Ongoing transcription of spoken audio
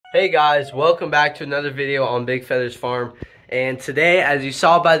Hey guys, welcome back to another video on Big Feathers Farm. And today, as you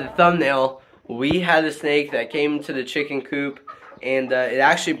saw by the thumbnail, we had a snake that came into the chicken coop, and it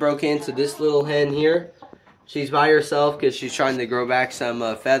actually broke into this little hen here. She's by herself because she's trying to grow back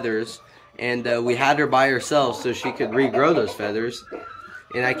some feathers, and we had her by herself so she could regrow those feathers.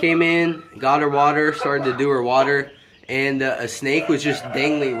 And I came in, got her water, started to do her water, and a snake was just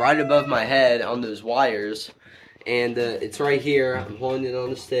dangling right above my head on those wires. And it's right here. I'm holding it on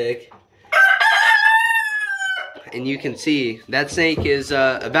the stick, and you can see that snake is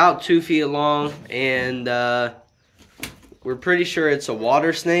about 2 feet long, and we're pretty sure it's a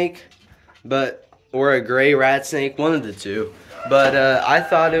water snake, or a gray rat snake, one of the two. But I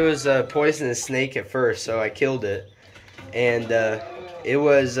thought it was a poisonous snake at first, so I killed it, and it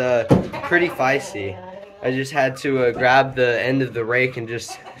was pretty feisty. I just had to grab the end of the rake and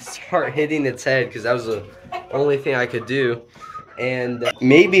just start hitting its head because that was the only thing I could do. And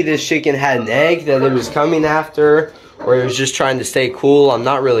maybe this chicken had an egg that it was coming after, or it was just trying to stay cool. I'm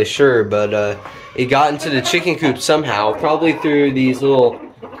not really sure, but it got into the chicken coop somehow, probably through these little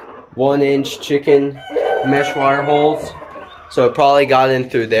 1-inch chicken mesh wire holes. So it probably got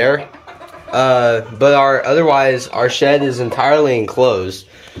in through there. But otherwise our shed is entirely enclosed.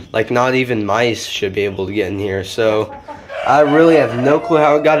 Like, not even mice should be able to get in here. So I really have no clue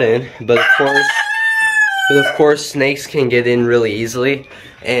how it got in, but of course snakes can get in really easily,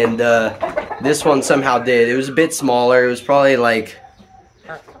 and this one somehow did. It was a bit smaller. It was probably like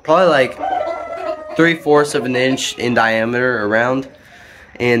 3/4 of an inch in diameter around,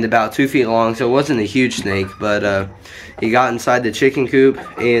 and about 2 feet long. So it wasn't a huge snake, but he got inside the chicken coop,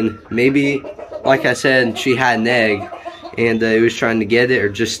 and maybe, like I said, she had an egg, and it was trying to get it or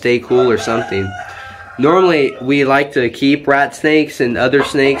just stay cool or something. Normally, we like to keep rat snakes and other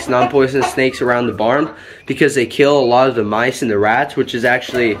snakes, non-poisonous snakes, around the barn because they kill a lot of the mice and the rats, which is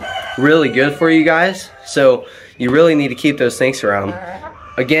actually really good for you guys. So you really need to keep those snakes around.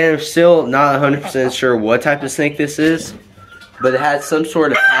 Again, I'm still not 100% sure what type of snake this is, but it has some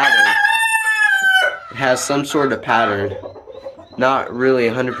sort of pattern. It has some sort of pattern. Not really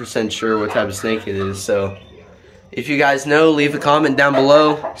 100% sure what type of snake it is, so if you guys know, leave a comment down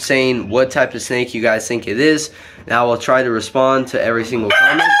below saying what type of snake you guys think it is, and I will try to respond to every single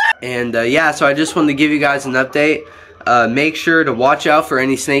comment. And yeah, so I just wanted to give you guys an update. Make sure to watch out for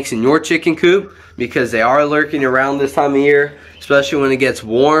any snakes in your chicken coop because they are lurking around this time of year, especially when it gets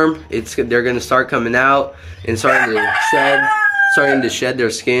warm. They're going to start coming out and starting to shed their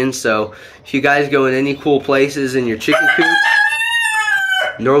skin. So if you guys go in any cool places in your chicken coop,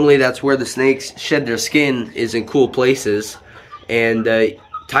 normally that's where the snakes shed their skin, is in cool places, and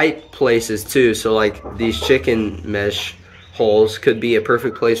tight places too. So like these chicken mesh holes could be a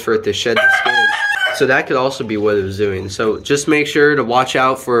perfect place for it to shed the skin. So that could also be what it was doing. So just make sure to watch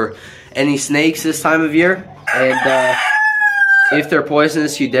out for any snakes this time of year, and if they're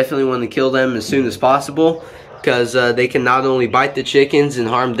poisonous, you definitely want to kill them as soon as possible, because they can not only bite the chickens and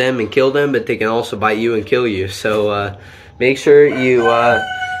harm them and kill them, but they can also bite you and kill you. So make sure you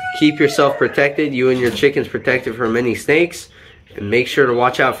keep yourself protected, you and your chickens protected from any snakes, and make sure to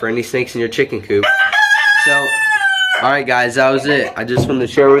watch out for any snakes in your chicken coop. So, alright guys, that was it. I just wanted to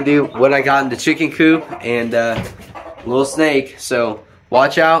share with you what I got in the chicken coop and little snake. So,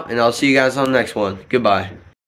 watch out, and I'll see you guys on the next one. Goodbye.